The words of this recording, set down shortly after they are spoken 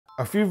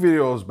A few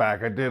videos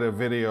back, I did a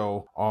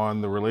video on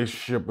the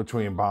relationship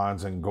between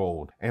bonds and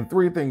gold, and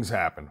three things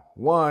happened.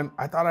 One,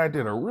 I thought I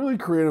did a really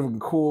creative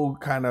and cool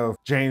kind of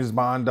James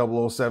Bond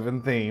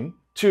 007 theme.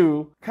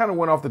 Two, kind of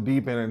went off the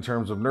deep end in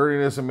terms of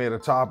nerdiness and made a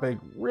topic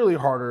really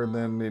harder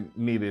than it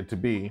needed to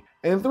be.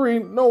 And three,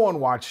 no one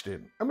watched it.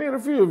 I mean, a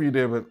few of you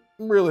did, but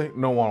really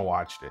no one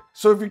watched it.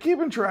 So if you're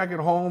keeping track at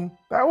home,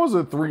 that was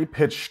a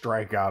 3-pitch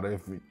strikeout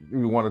if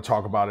you want to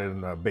talk about it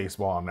in a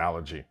baseball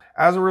analogy.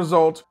 As a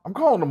result, I'm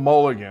calling a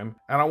mulligan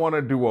and I want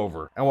a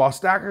do-over. And while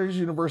Stackers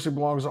University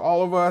belongs to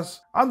all of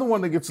us, I'm the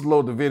one that gets to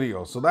load the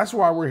video. So that's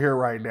why we're here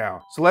right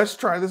now. So let's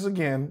try this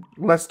again.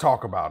 Let's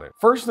talk about it.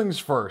 First things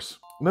first.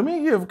 Let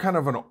me give kind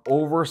of an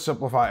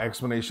oversimplified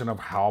explanation of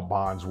how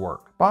bonds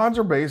work. Bonds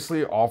are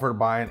basically offered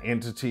by an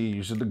entity,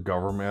 usually the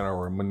government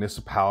or a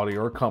municipality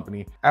or a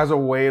company, as a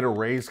way to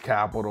raise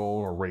capital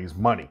or raise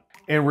money.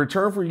 In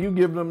return for you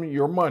giving them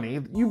your money,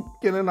 you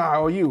get an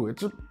IOU.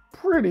 It's a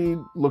pretty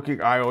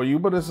looking IOU,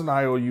 but it's an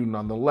IOU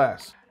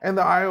nonetheless. And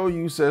the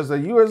IOU says that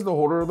you as the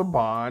holder of the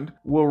bond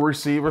will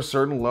receive a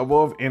certain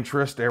level of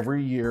interest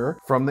every year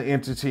from the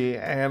entity,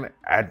 and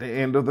at the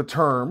end of the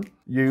term,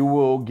 you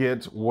will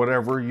get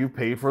whatever you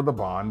paid for the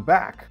bond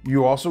back.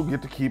 You also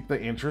get to keep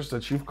the interest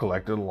that you've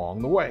collected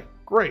along the way.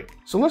 Great.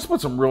 So let's put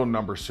some real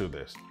numbers to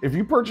this. If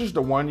you purchased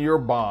a 1-year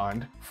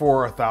bond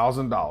for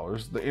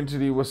 $1,000, the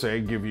entity will say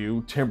give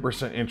you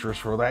 10%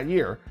 interest for that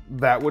year.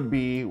 That would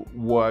be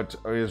what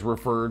is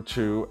referred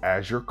to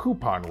as your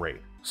coupon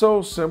rate.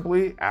 So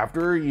simply,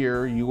 after a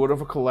year, you would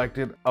have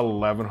collected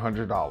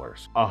 $1,100.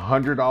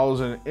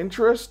 $100 in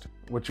interest,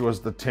 which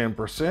was the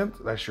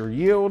 10%, that's your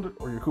yield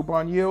or your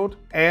coupon yield,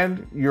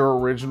 and your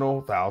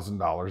original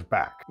 $1,000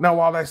 back. Now,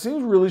 while that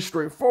seems really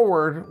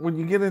straightforward, when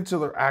you get into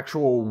the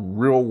actual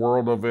real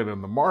world of it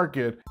in the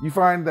market, you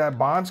find that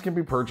bonds can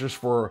be purchased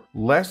for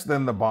less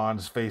than the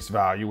bond's face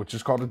value, which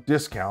is called a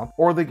discount,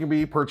 or they can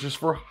be purchased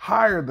for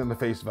higher than the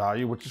face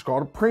value, which is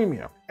called a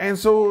premium. And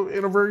so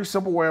in a very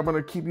simple way, I'm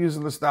going to keep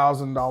using this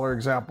 $1,000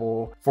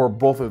 example for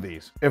both of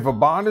these. If a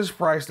bond is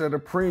priced at a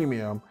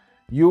premium,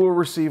 you will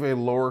receive a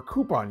lower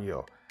coupon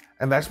yield.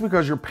 And that's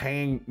because you're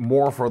paying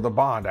more for the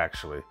bond,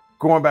 actually.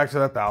 Going back to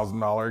that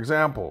 $1,000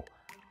 example,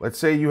 let's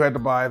say you had to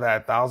buy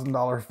that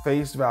 $1,000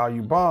 face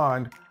value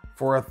bond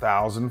for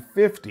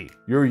 $1,050.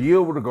 Your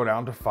yield would go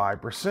down to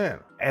 5%.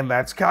 And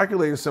that's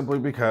calculated simply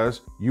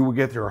because you will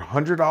get your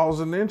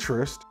 $100 in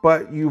interest,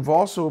 but you've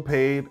also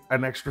paid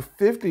an extra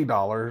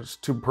 $50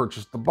 to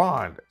purchase the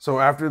bond. So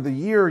after the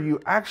year, you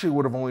actually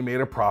would have only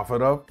made a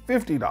profit of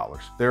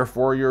 $50.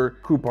 Therefore, your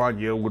coupon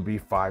yield would be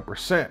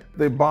 5%.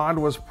 The bond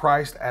was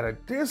priced at a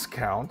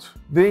discount,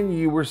 then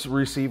you will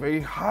receive a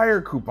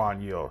higher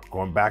coupon yield.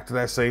 Going back to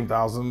that same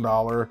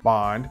 $1,000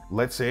 bond,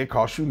 let's say it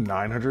cost you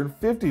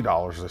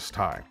 $950 this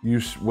time.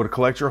 You would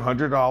collect your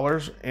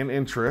 $100 in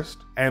interest,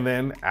 and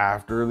then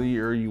after the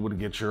year, you would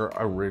get your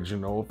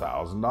original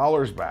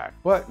 $1,000 back,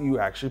 but you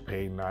actually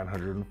paid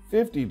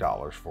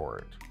 $950 for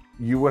it.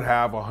 You would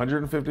have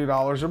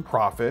 $150 in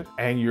profit,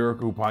 and your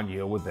coupon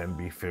yield would then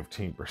be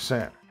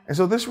 15%. And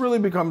so this really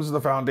becomes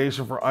the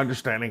foundation for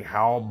understanding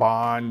how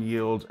bond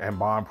yields and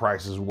bond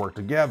prices work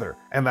together.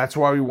 And that's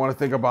why we want to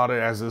think about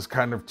it as this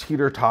kind of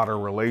teeter-totter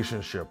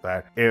relationship,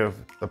 that if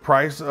the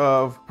price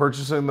of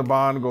purchasing the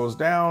bond goes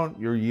down,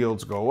 your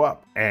yields go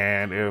up.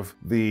 And if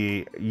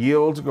the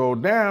yields go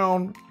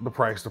down, the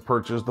price to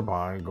purchase the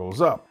bond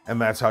goes up.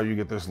 And that's how you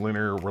get this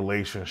linear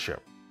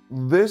relationship.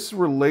 This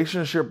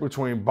relationship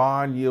between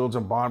bond yields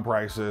and bond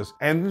prices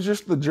and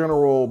just the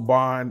general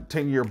bond,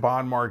 10-year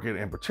bond market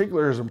in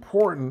particular is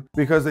important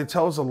because they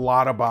tell us a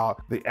lot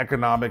about the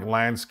economic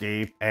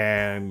landscape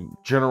and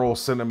general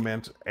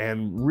sentiment.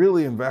 And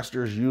really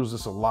investors use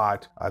this a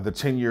lot, the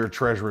 10-year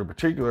Treasury in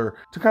particular,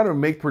 to kind of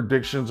make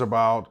predictions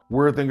about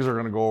where things are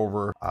going to go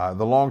over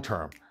the long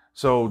term.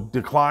 So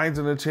declines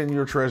in the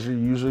 10-year Treasury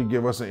usually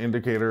give us an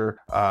indicator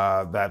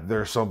that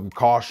there's some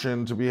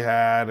caution to be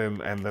had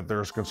and that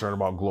there's concern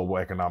about global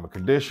economic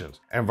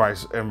conditions, and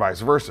vice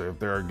versa. If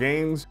there are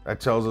gains, that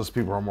tells us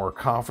people are more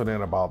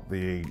confident about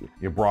the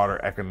broader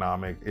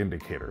economic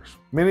indicators.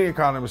 Many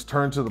economists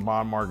turn to the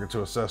bond market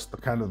to assess the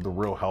kind of the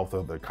real health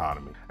of the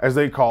economy. As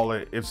they call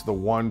it, it's the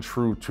one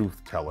true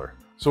truth teller.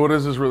 So what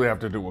does this really have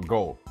to do with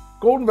gold?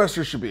 Gold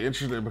investors should be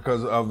interested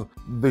because of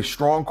the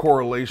strong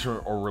correlation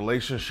or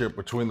relationship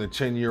between the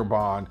 10-year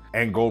bond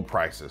and gold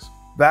prices.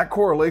 That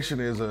correlation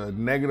is a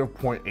negative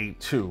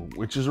 0.82,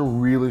 which is a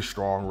really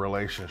strong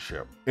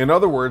relationship. In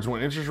other words,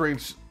 when interest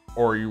rates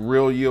or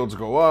real yields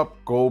go up,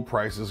 gold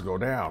prices go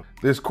down.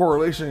 This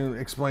correlation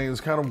explains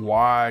kind of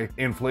why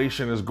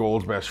inflation is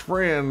gold's best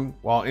friend,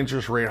 while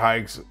interest rate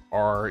hikes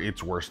are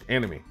its worst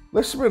enemy.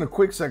 Let's spend a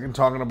quick second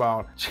talking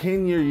about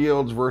 10-year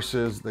yields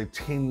versus the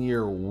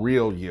 10-year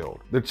real yield.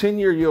 The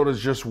 10-year yield is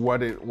just what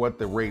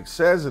the rate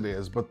says it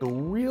is, but the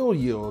real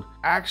yield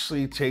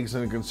actually takes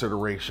into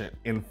consideration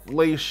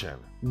inflation.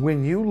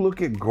 When you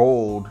look at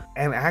gold,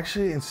 and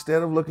actually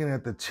instead of looking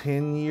at the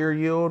 10-year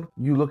yield,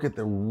 you look at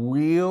the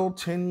real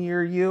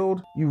 10-year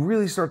yield, you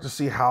really start to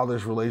see how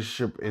this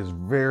relationship is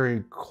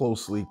very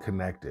closely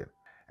connected.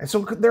 And so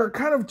there are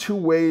kind of two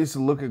ways to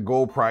look at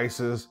gold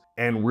prices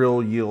and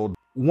real yield.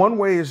 One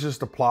way is just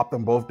to plop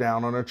them both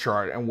down on a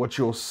chart, and what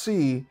you'll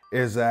see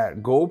is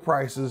that gold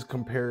prices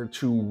compared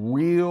to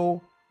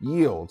real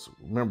yields,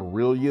 remember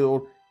real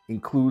yield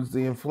includes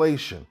the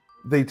inflation,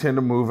 they tend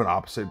to move in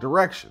opposite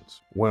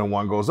directions. When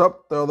one goes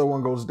up, the other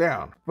one goes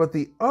down. But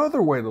the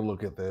other way to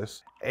look at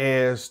this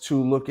is to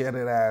look at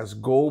it as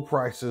gold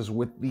prices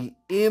with the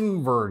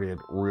inverted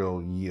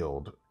real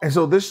yield. And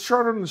so this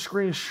chart on the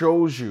screen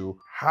shows you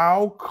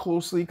how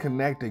closely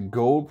connected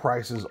gold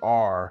prices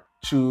are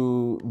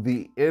to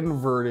the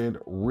inverted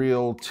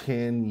real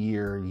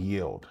 10-year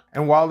yield.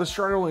 And while this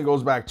chart only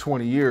goes back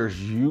 20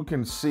 years, you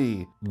can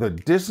see the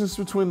distance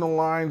between the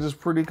lines is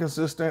pretty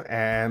consistent,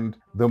 and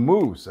the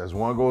moves, as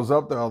one goes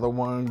up, the other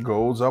one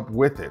goes up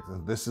with it.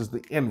 This is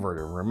the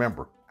inverted,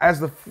 remember. As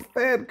the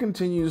Fed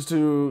continues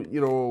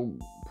to,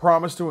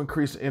 promise to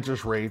increase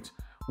interest rates,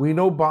 we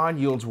know bond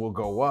yields will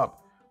go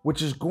up,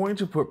 which is going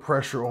to put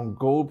pressure on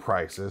gold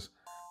prices.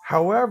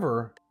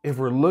 However, if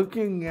we're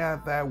looking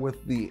at that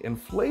with the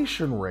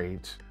inflation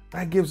rate,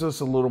 that gives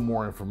us a little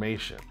more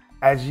information.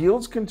 As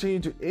yields continue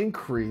to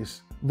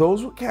increase,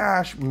 those with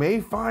cash may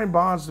find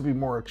bonds to be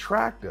more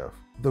attractive.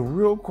 The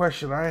real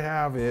question I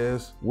have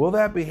is, will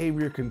that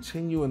behavior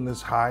continue in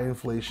this high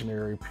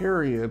inflationary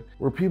period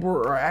where people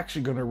are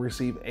actually going to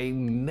receive a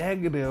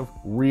negative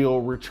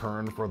real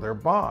return for their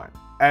bond?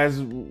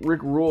 As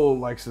Rick Rule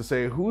likes to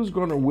say, who's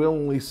going to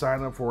willingly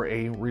sign up for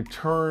a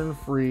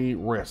return-free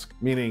risk?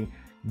 Meaning,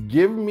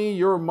 give me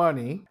your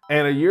money,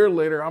 and a year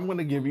later, I'm going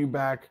to give you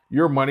back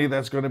your money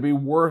that's going to be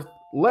worth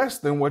less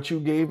than what you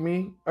gave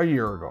me a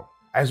year ago.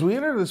 As we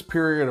enter this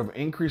period of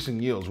increasing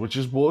yields, which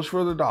is bullish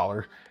for the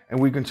dollar, and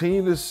we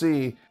continue to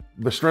see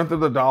the strength of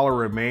the dollar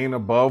remain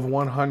above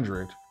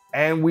 100,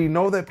 and we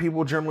know that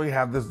people generally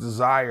have this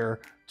desire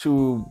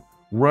to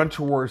run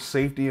towards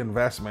safety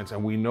investments,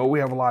 and we know we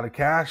have a lot of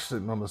cash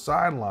sitting on the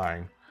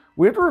sideline,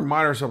 we have to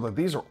remind ourselves that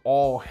these are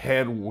all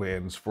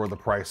headwinds for the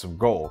price of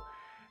gold.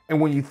 And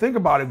when you think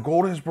about it,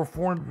 gold has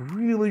performed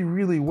really,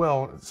 really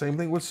well. Same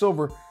thing with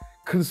silver,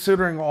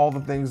 considering all the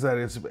things that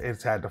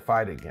it's had to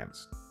fight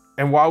against.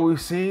 And while we've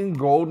seen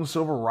gold and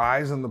silver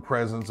rise in the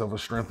presence of a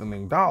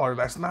strengthening dollar,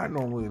 that's not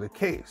normally the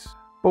case.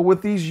 But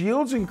with these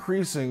yields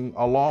increasing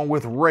along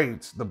with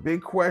rates, the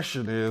big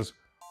question is,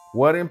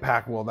 what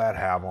impact will that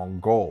have on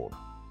gold?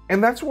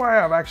 And that's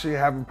why I've actually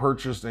haven't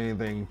purchased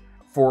anything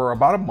for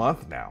about a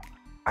month now.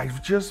 I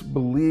just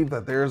believe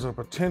that there's a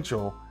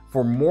potential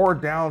for more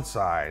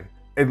downside,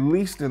 at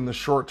least in the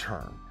short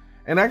term.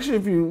 And actually,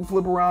 if you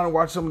flip around and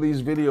watch some of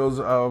these videos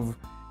of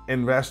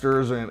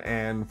investors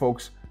and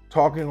folks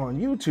talking on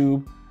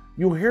YouTube,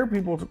 you'll hear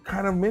people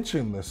kind of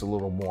mention this a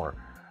little more.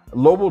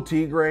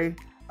 Blvd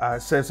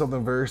said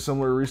something very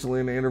similar recently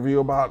in an interview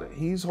about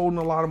he's holding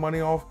a lot of money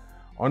off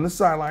on the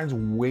sidelines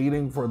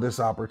waiting for this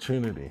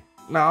opportunity.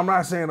 Now, I'm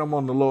not saying I'm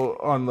on the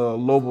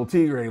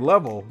Blvd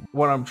level.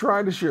 What I'm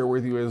trying to share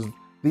with you is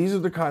these are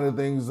the kind of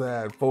things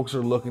that folks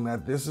are looking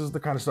at. This is the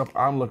kind of stuff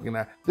I'm looking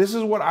at. This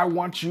is what I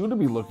want you to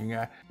be looking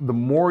at. The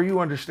more you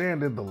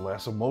understand it, the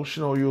less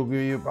emotional you'll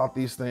be about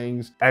these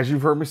things. As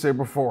you've heard me say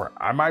before,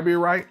 I might be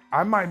right,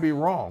 I might be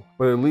wrong,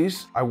 but at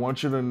least I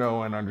want you to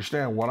know and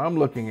understand what I'm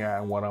looking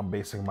at and what I'm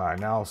basing my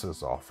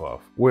analysis off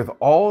of. With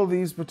all of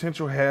these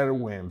potential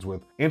headwinds,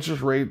 with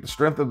interest rate, the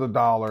strength of the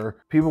dollar,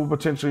 people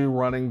potentially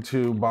running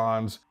to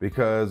bonds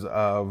because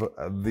of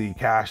the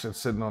cash that's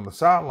sitting on the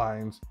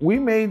sidelines, we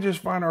may just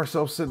find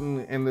ourselves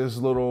sitting in this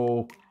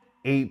little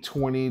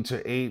 820 to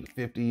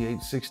 850,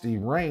 860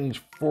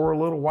 range for a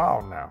little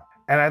while now.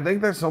 And I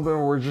think that's something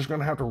we're just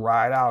going to have to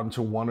ride out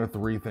until one of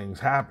three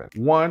things happen.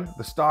 One,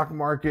 the stock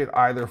market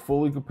either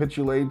fully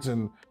capitulates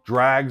and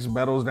drags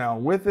metals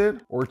down with it,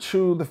 or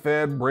two, the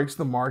Fed breaks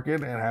the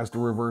market and has to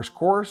reverse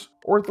course,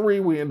 or three,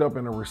 we end up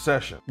in a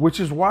recession, which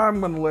is why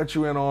I'm going to let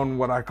you in on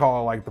what I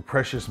call like the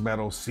precious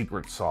metal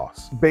secret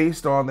sauce,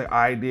 based on the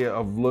idea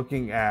of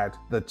looking at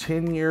the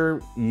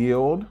 10-year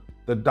yield,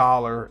 the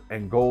dollar,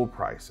 and gold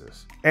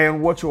prices.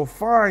 And what you'll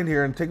find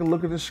here, and take a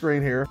look at the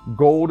screen here,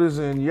 gold is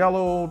in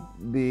yellow,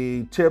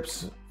 the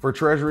tips for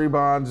Treasury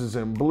bonds is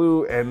in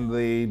blue, and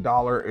the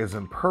dollar is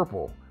in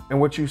purple.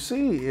 And what you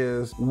see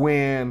is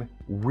when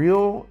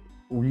real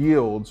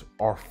yields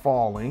are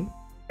falling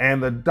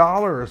and the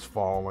dollar is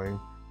falling,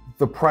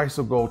 the price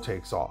of gold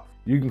takes off.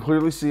 You can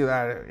clearly see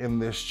that in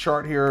this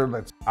chart here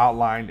that's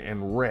outlined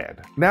in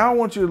red. Now I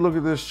want you to look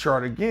at this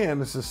chart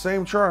again. It's the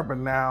same chart, but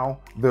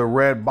now the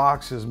red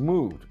box has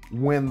moved.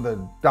 When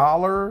the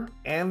dollar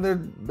and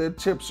the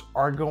tips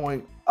are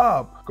going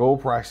up,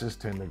 gold prices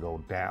tend to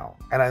go down.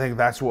 And I think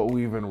that's what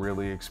we've been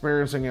really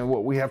experiencing and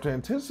what we have to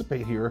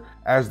anticipate here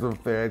as the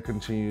Fed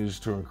continues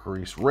to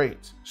increase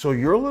rates. So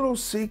your little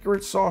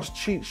secret sauce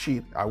cheat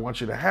sheet I want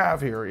you to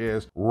have here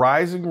is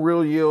rising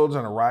real yields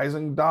and a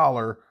rising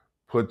dollar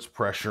puts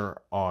pressure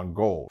on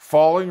gold.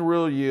 Falling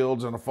real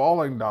yields and a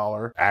falling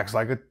dollar acts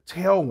like a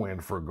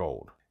tailwind for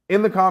gold.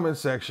 In the comments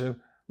section,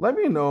 let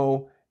me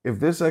know if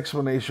this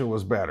explanation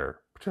was better.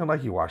 Pretend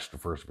like you watched the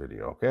first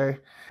video, okay?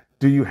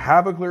 Do you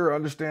have a clear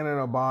understanding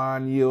of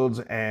bond yields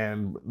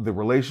and the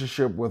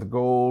relationship with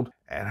gold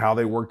and how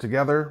they work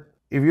together?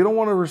 If you don't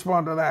want to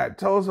respond to that,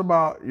 tell us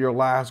about your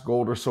last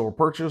gold or silver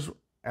purchase.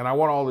 And I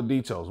want all the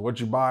details, what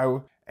you buy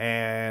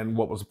and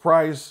what was the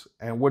price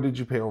and what did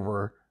you pay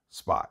over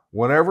spot.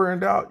 Whenever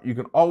in doubt, you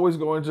can always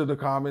go into the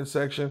comment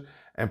section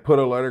and put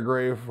a letter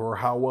grade for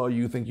how well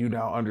you think you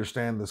now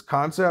understand this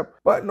concept.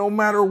 But no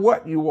matter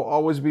what, you will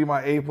always be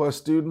my A+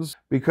 students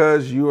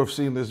because you have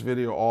seen this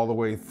video all the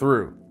way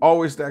through.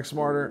 Always stack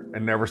smarter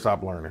and never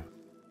stop learning.